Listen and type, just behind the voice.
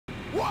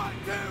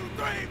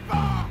3, 4.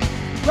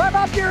 Rev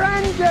up your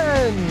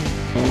engine!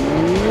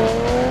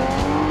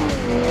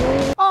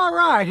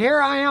 Alright, here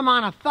I am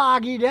on a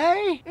foggy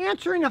day,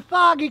 answering a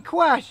foggy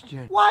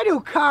question. Why do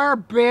car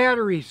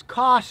batteries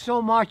cost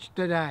so much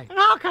today? And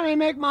how can I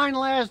make mine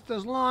last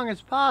as long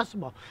as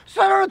possible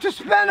so I don't have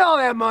to spend all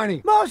that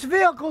money? Most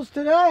vehicles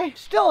today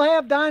still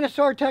have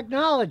dinosaur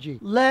technology.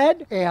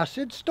 Lead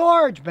acid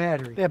storage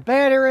batteries. They have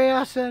battery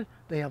acid.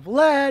 They have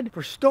lead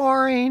for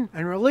storing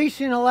and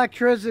releasing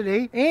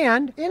electricity.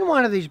 And in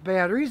one of these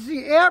batteries,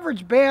 the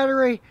average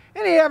battery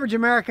in the average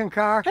American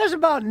car has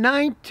about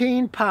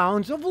 19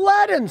 pounds of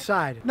lead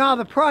inside it. Now,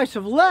 the price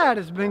of lead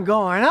has been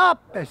going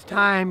up as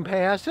time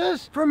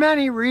passes for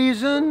many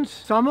reasons.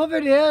 Some of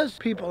it is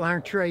people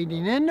aren't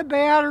trading in the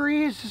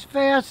batteries as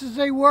fast as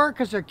they were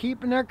because they're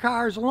keeping their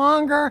cars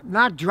longer,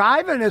 not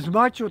driving as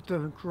much with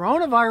the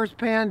coronavirus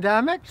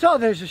pandemic. So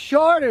there's a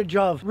shortage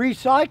of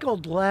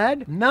recycled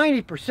lead.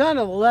 90%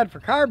 of the lead for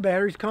car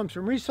batteries comes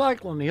from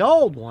recycling the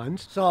old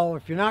ones. So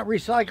if you're not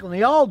recycling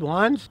the old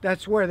ones,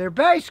 that's where their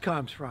base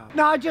comes from.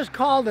 Now, I just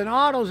called an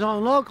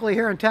AutoZone locally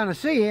here in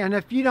Tennessee, and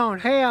if you don't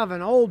have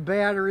an old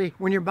battery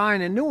when you're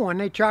buying a new one,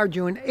 they charge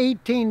you an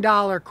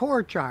 $18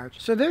 core charge.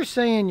 So they're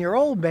saying your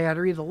old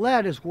battery, the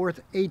lead, is worth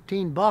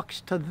 18 bucks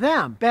to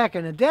them. Back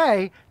in the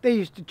day, they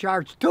used to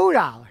charge $2.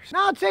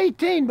 Now it's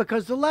 18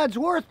 because the lead's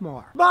worth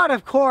more. But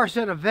of course,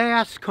 at a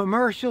vast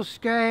commercial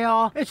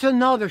scale, it's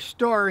another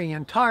story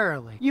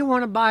entirely. You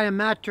want to buy a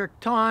metric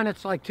ton,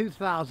 it's like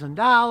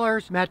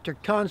 $2,000.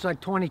 Metric ton's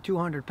like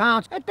 2,200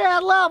 pounds. At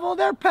that level,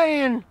 they're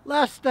paying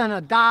less than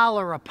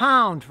 $1 a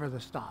pound for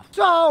the stuff.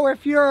 So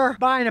if you're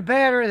buying a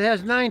battery that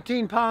has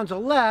 19 pounds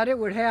of lead, it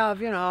would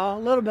have, a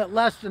little bit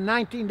less than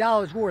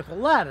 $19 worth of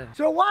lead in it.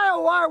 So why,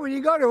 oh why, when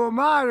you go to a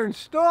modern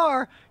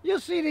store, you'll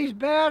see these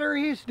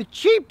batteries. The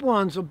cheap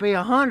ones will be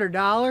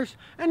 $100,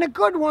 and the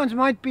good ones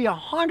might be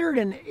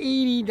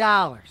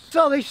 $180.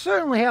 So they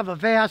certainly have a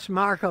vast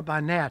markup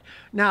on that.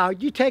 Now,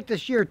 you take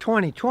this year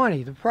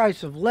 2020, the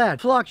price of lead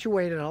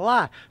fluctuated a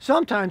lot.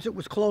 Sometimes it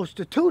was close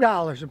to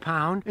 $2 a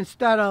pound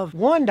instead of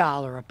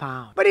 $1 a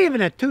pound. But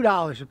even at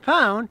 $2 a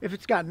pound, if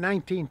it's got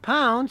 19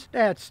 pounds,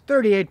 that's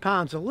 38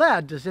 pounds of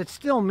lead. Does it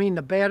still mean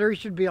the battery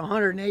should be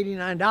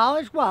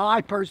 $189? Well,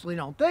 I personally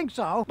don't think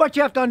so. But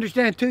you have to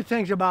understand two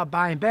things about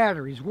buying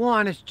batteries.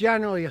 One, it's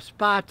generally a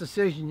spot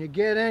decision. You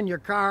get in, your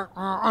car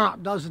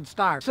doesn't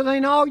start. So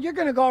they know you're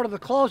going to go to the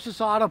closest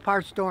auto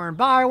parts store and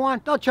buy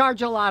one. They'll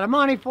charge you a lot of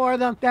money for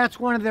them. That's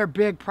one of their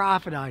big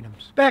profit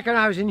items. Back when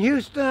I was in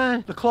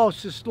Houston, the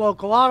closest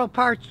local auto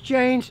parts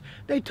chains,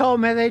 they told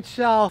me they'd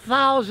sell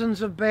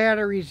thousands of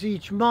batteries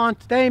each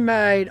month. They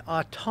made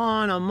a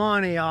ton of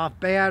money off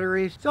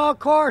batteries. So of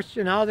course,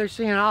 they're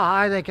seeing how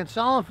high they can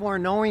sell them for,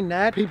 knowing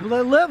that people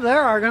that live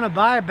there are going to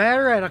buy a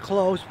battery at a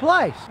close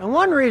place. And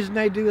one reason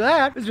they do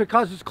that is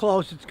because it's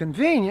close, it's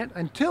convenient.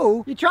 And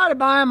two, you try to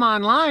buy them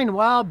online,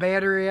 well,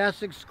 battery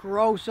acid's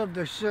corrosive.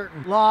 There's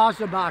certain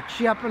laws about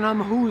shipping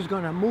them, who's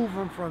going to move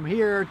them from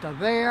here to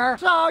there.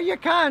 So you're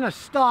kind of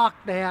stuck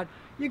that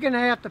you're going to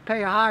have to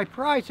pay a high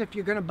price if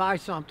you're going to buy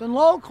something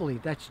locally.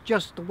 That's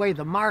just the way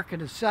the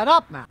market is set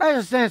up now.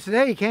 As it stands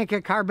today, you can't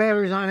get car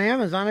batteries on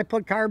Amazon. I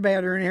put car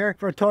battery in here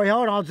for a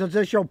Toyota. I'll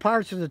just show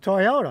parts of the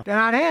Toyota. They're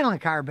not handling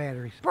car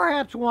batteries.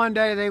 Perhaps one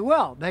day they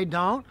will. They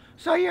don't.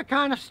 So you're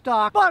kind of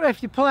stuck. But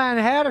if you plan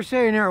ahead or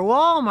say near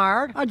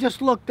Walmart, I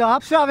just looked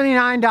up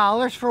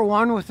 $79 for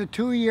one with a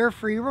 2-year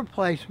free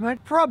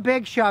replacement for a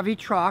big Chevy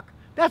truck.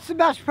 That's the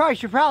best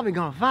price you're probably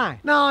going to find.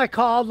 Now, I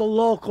called the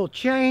local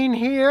chain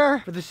here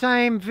for the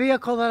same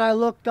vehicle that I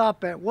looked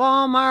up at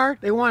Walmart.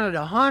 They wanted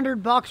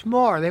 $100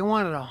 more. They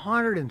wanted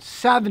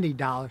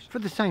 $170 for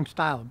the same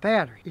style of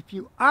battery. If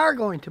you are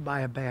going to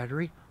buy a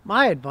battery,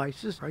 my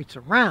advice is price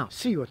around,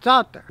 see what's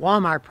out there.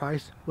 Walmart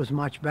price was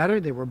much better.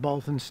 They were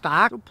both in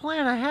stock. So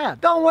plan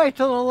ahead. Don't wait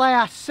till the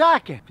last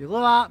second. If you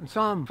live out in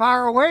some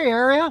faraway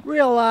area,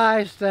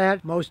 realize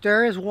that most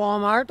areas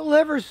Walmart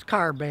delivers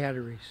car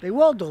batteries. They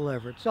will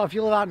deliver it. So if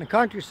you live out in the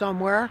country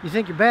somewhere, you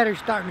think your battery's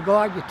starting to go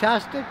out, you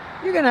test it,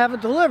 you're going to have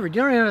it delivered.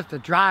 You don't even have to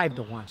drive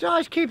to one. So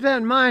always keep that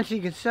in mind so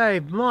you can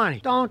save money.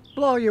 Don't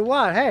blow your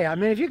wad. Hey, I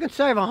mean, if you can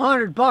save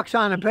 $100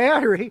 on a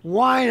battery,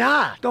 why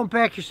not? Don't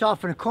back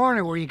yourself in a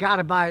corner where you got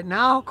to buy it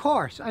now. Of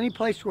course, any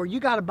place where you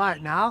got to buy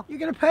it now, you're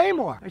going to pay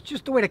more. It's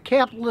just the way the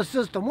capitalist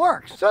system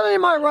works. So then you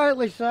might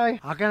rightly say,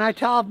 how can I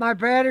tell if my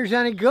battery's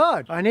any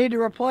good? I need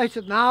to replace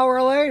it now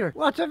or later.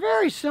 Well, it's a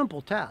very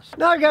simple test.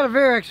 Now I got a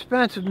very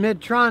expensive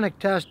Midtronic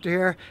tester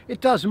here. It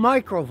does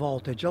micro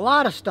voltage. A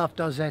lot of stuff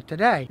does that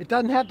today. It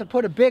doesn't have to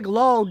put a big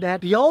load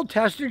that the old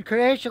tester could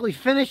actually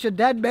finish a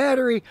dead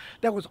battery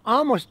that was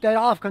almost dead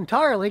off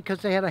entirely because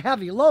they had a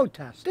heavy load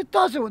test. It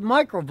does it with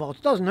micro volts.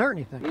 Doesn't hurt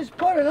anything. You just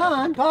put it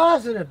on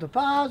positive to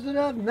positive.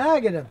 positive,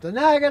 negative, the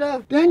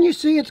negative. Then you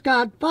see it's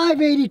got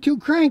 582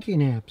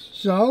 cranking amps.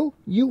 So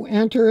you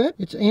enter it,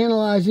 it's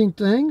analyzing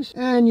things,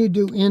 and you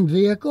do in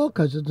vehicle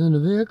because it's in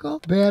the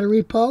vehicle,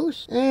 battery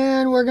post,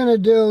 and we're gonna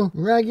do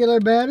regular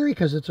battery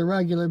because it's a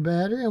regular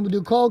battery, and we'll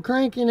do cold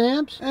cranking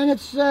amps, and it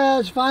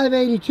says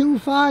 582,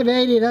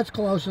 580, that's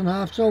close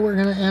enough, so we're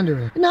gonna enter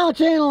it. Now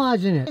it's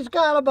analyzing it. It's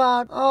got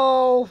about,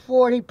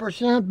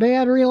 40%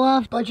 battery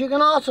left, but you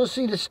can also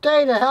see the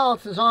state of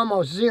health is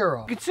almost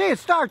zero. You can see it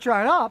starts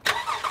right up.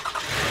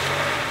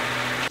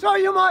 So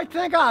you might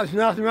think, oh, there's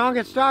nothing wrong,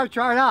 it starts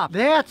right up.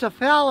 That's a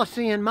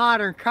fallacy in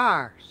modern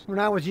cars. When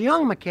I was a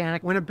young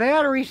mechanic, when a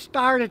battery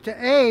started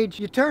to age,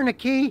 you turn the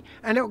key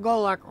and it would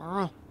go like,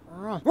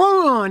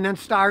 and then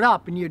start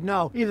up, and you'd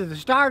know either the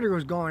starter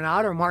was going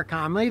out or more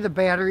commonly the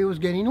battery was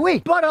getting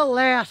weak. But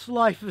alas,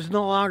 life is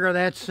no longer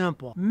that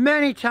simple.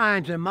 Many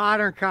times in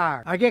modern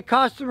cars, I get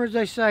customers,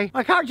 they say,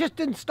 my car just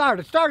didn't start.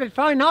 It started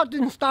fine, now it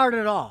didn't start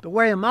at all. The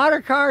way the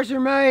modern cars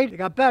are made, they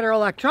got better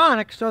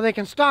electronics so they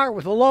can start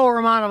with a lower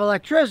amount of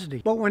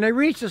electricity. But when they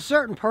reach a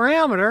certain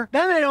parameter,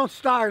 then they don't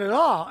start at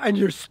all and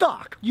you're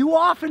stuck. You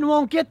often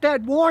won't get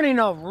that warning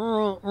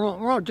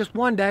of just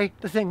one day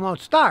the thing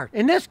won't start.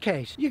 In this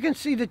case, you can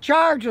see the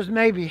charge was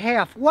maybe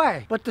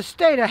halfway, but the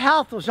state of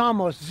health was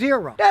almost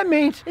zero. That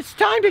means it's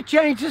time to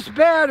change this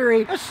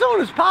battery as soon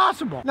as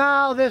possible.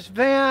 Now this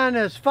van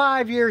is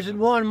 5 years and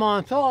 1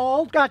 month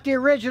old, got the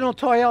original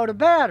Toyota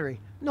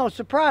battery. No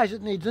surprise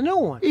it needs a new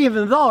one,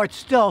 even though it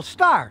still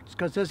starts,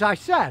 because as I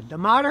said, the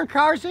modern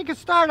cars, they can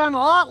start on a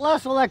lot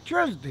less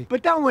electricity,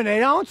 but then when they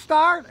don't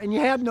start and you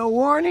have no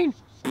warning,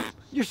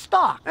 you're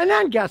stuck. And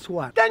then guess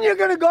what? Then you're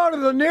gonna go to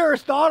the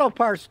nearest auto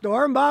parts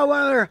store and buy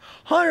one of their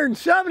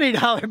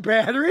 $170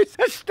 batteries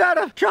instead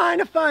of trying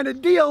to find a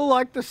deal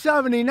like the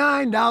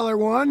 $79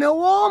 one that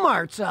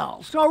Walmart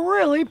sells. So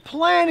really,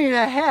 planning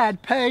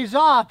ahead pays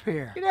off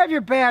here. You can have your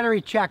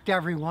battery checked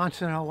every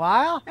once in a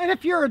while, and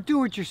if you're a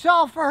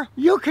do-it-yourselfer,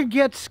 you can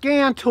get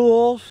scan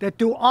tools that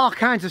do all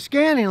kinds of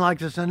scanning like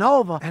the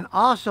Innova, and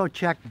also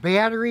check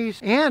batteries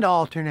and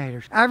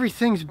alternators.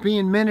 Everything's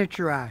being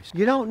miniaturized.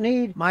 You don't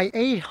need my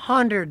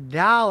 $800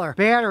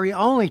 battery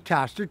only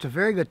tester. It's a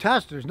very good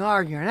tester, there's no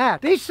arguing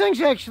that. These things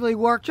actually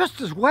work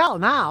just as well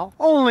now,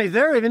 only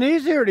they're even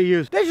easier to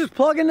use. They just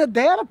plug in the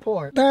data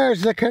port.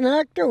 There's the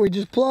connector, we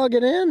just plug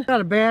it in.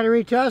 Got a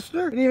battery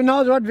tester, it even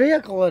knows what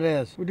vehicle it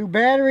is. We do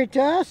battery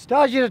test,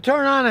 tells you to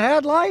turn on the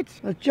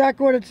headlights. Let's check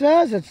what it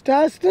says, it's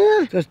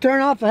tested. Just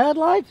turn off the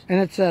headlights, and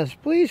it says,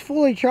 please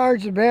fully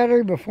charge the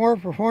battery before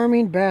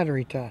performing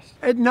battery test.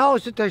 It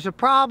knows that there's a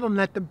problem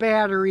that the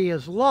battery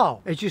is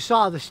low. As you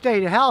saw the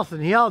state of health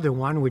in the other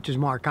one, which is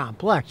more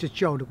complex, it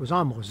showed it was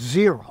almost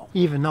zero,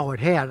 even though it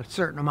had a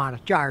certain amount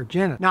of charge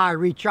in it. Now I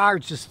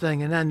recharge this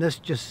thing, and then this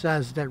just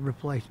says that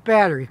replace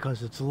battery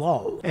because it's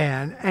low.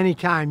 And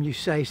anytime you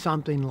say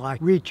something like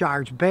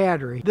recharge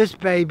battery, this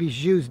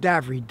baby's used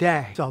every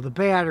day, so the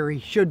battery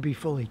should be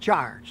fully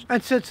charged.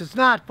 And since it's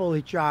not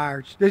fully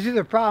charged, there's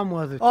either a problem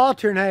with the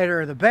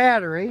alternator or the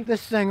battery.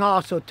 This thing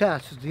also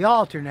tests the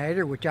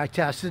alternator, which I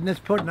tested, and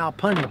it's putting out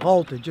plenty of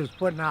voltage. It's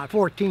putting out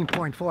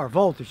 14.4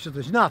 voltage, so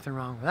there's nothing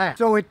wrong with that.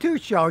 So it too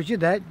shows you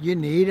that you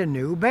need a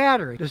new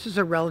battery. This is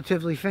a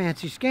relatively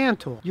fancy scan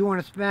tool. You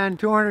want to spend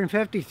 $250,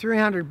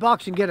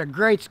 $300 and get a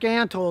great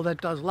scan tool that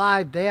does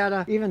live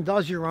data, even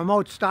does your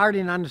remote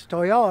starting on this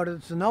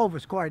Toyota. The Innova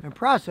is quite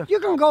impressive. You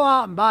can go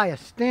out and buy a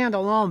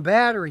standalone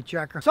battery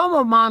checker. Some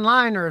of them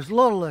online are as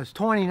little as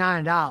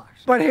 $29.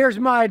 But here's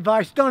my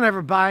advice, don't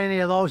ever buy any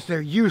of those,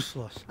 they're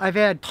useless. I've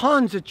had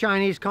tons of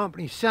Chinese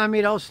companies send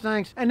me those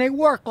things, and they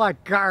work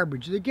like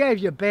garbage. They gave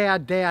you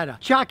bad data.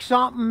 Check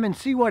something and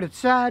see what it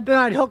said, then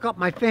I'd hook up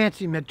my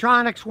fancy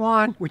Medtronics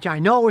one, which I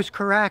know is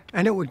correct,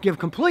 and it would give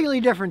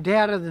completely different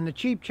data than the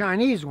cheap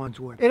Chinese ones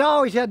would. It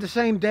always had the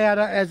same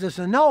data as this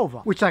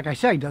Innova, which like I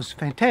say, does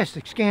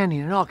fantastic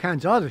scanning and all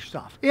kinds of other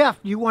stuff. If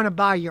you want to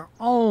buy your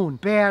own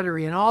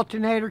battery and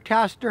alternator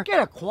tester,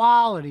 get a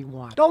quality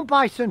one. Don't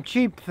buy some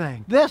cheap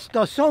thing. This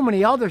does so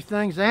many other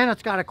things, and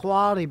it's got a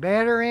quality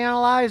battery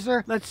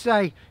analyzer. Let's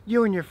say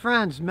you and your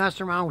friends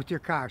mess around with your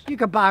cars. You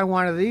could buy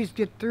one of these,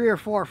 get 3 or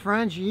 4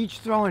 friends, you each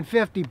throw in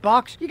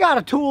 $50. You got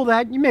a tool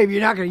that maybe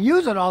you're not going to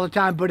use it all the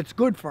time, but it's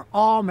good for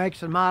all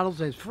makes and models.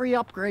 There's free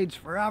upgrades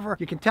forever.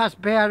 You can test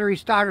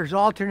batteries, starters,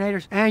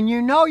 alternators, and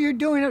you know you're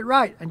doing it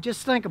right. And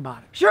just think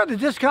about it. Sure, the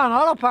discount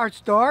auto parts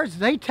stores,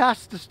 they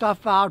test the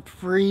stuff out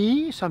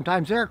free.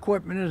 Sometimes their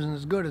equipment isn't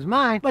as good as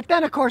mine, but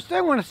then of course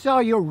they want to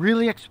sell you a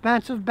really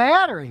expensive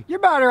battery. You're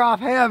better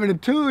off having a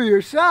tool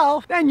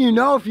yourself. Then you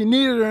know if you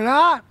need it or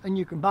not, and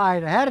you can buy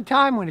it ahead of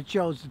time when it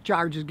shows the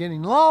charge is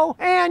getting low,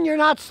 and you're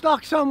not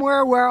stuck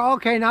somewhere where,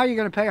 okay, now you're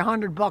going to pay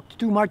 $100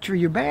 too much for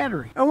your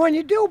battery. And when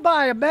you do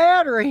buy a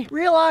battery,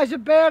 realize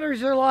that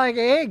batteries are like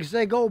eggs.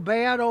 They go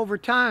bad over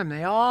time.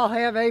 They all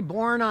have a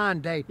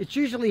born-on date. It's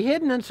usually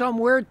hidden in some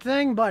weird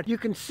thing, but you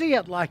can see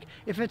it. Like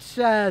if it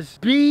says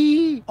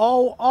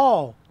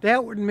BOO,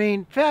 that would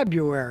mean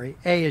February.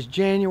 A is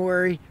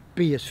January,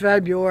 B is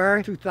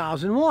February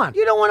 2001.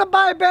 You don't want to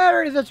buy a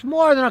battery that's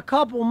more than a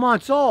couple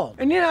months old.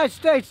 In the United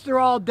States, they're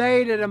all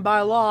dated, and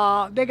by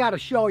law, they got to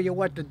show you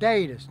what the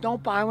date is.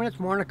 Don't buy one that's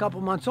more than a couple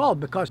months old,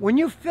 because when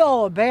you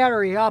fill a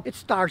battery up, it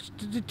starts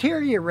to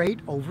deteriorate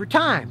over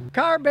time.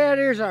 Car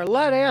batteries are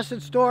lead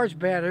acid storage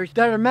batteries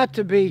that are meant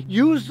to be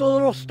used a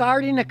little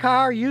starting the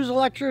car, use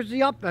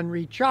electricity up and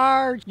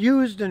recharge,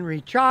 used and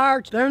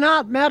recharged. They're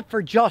not meant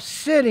for just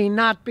sitting,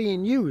 not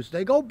being used.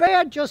 They go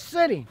bad just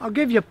sitting. I'll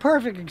give you a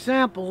perfect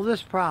example of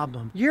this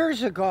problem.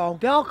 Years ago,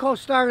 Delco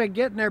started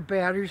getting their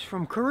batteries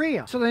from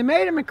Korea. So they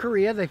made them in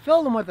Korea, they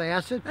filled them with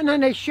acid, and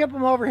then they ship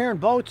them over here in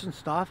boats and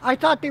stuff. I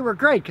thought they were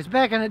great, because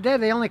back in the day,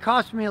 they only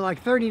cost me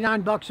like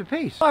 39 bucks a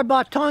piece. I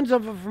bought tons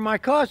of them for my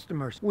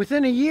customers.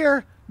 Within a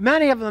year,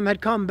 many of them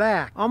had come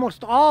back,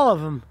 almost all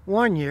of them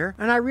 1 year,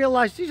 and I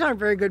realized these aren't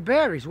very good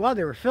batteries. Well,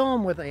 they were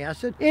filling with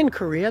acid in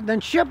Korea, then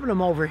shipping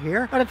them over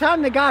here. By the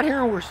time they got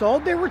here and were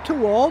sold, they were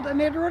too old, and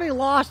they'd already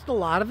lost a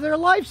lot of their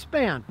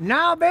lifespan.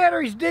 Now,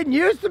 batteries didn't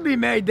used to be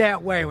made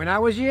that way. When I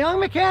was a young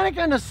mechanic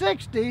in the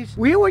 60s,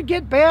 we would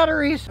get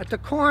batteries at the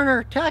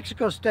corner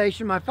Texaco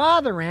station my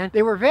father ran.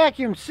 They were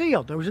vacuum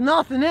sealed. There was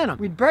nothing in them.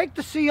 We'd break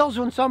the seals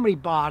when somebody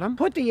bought them,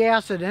 put the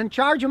acid in,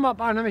 charge them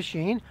up on a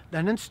machine,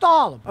 then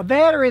install them. A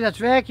battery that's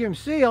vacuum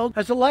sealed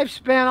has a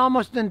lifespan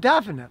almost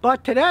indefinite.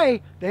 But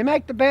today, they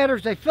make the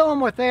batteries, they fill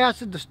them with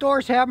acid. The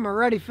stores have them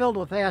already filled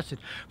with acid.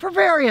 For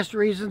various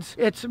reasons,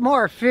 it's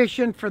more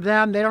efficient for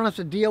them. They don't have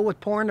to deal with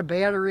pouring the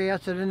battery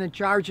acid in and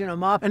charging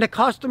them up. And the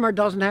customer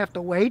doesn't have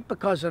to wait,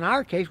 because in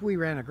our case, we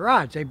ran a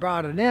garage. They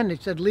brought it in, they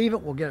said, leave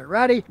it, we'll get it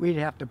ready. We'd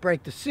have to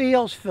break the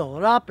seals, fill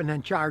it up, and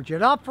then charge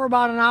it up for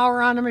about an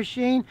hour on the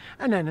machine,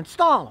 and then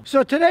install them.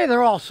 So today,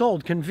 they're all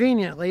sold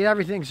conveniently.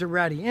 Everything's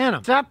already in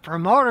them, except for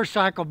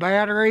motorcycle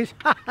batteries.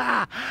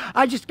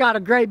 I just got a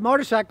great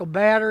motorcycle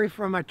battery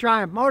from my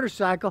Triumph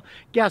motorcycle.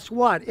 Guess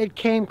what? It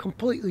came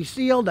completely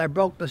sealed. I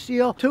broke the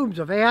seal. Tubes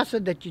of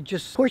acid that you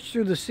just push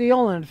through the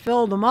seal and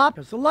filled them up.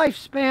 Because the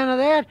lifespan of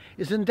that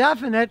is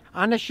indefinite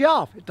on the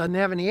shelf. It doesn't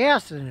have any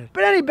acid in it.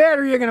 But any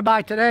battery you're going to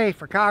buy today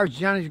for cars,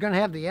 Johnny, is going to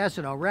have the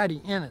acid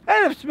already in it.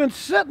 And if it's been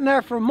sitting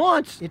there for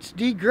months, it's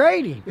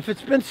degrading. If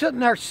it's been sitting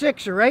there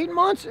 6 or 8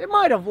 months, it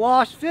might have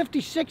lost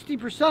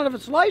 50–60% of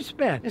its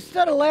lifespan.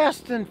 Instead of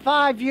lasting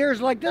 5 years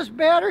like this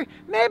battery,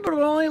 maybe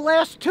it'll only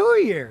last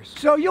 2 years.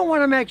 So you'll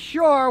want to make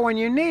sure when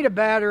you need a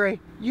battery,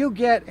 you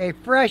get a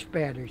fresh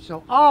battery.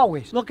 So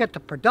always look at the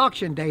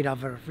production date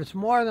of it. If it's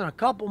more than a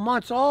couple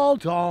months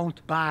old,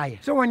 don't buy it.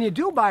 So when you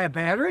do buy a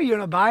battery, you're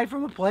gonna buy it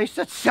from a place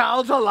that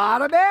sells a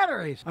lot of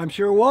batteries. I'm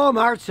sure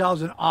Walmart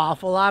sells an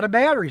awful lot of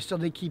batteries, so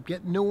they keep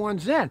getting new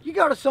ones in. You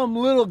go to some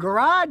little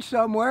garage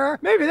somewhere,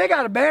 maybe they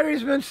got a battery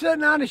that's been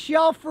sitting on the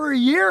shelf for a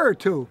year or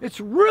two. It's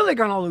really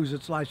gonna lose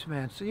its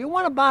lifespan. So you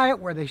wanna buy it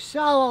where they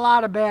sell a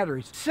lot of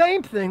batteries.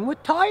 Same thing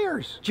with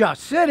tires.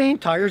 Just sitting,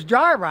 tires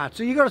dry rot.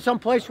 So you go to some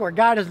place where a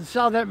guy doesn't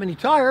sell that many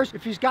tires.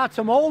 If he's got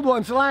some old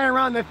ones lying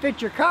around that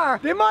fit your car,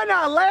 they might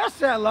not last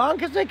that long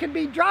because they could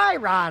be dry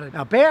rotted.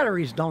 Now,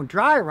 batteries don't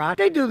dry rot.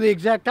 They do the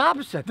exact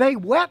opposite. They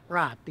wet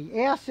rot.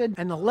 The acid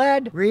and the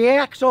lead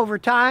reacts over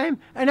time,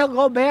 and they'll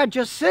go bad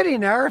just sitting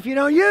there if you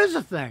don't use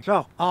the thing.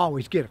 So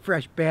always get a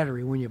fresh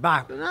battery when you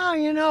buy one. Now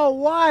you know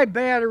why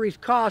batteries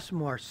cost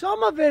more.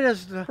 Some of it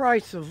is the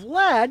price of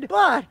lead,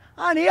 but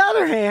on the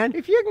other hand,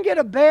 if you can get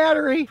a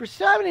battery for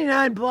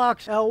 79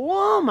 bucks at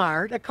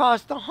Walmart that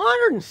costs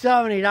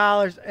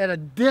 $170 at a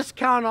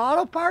discount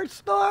auto parts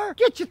store,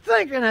 get you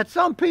thinking that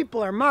some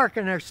people are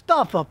marking their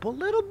stuff up a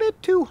little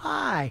bit too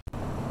high.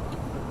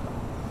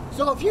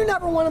 So if you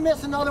never want to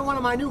miss another one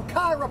of my new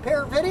car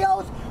repair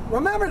videos,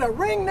 remember to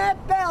ring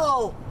that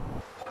bell.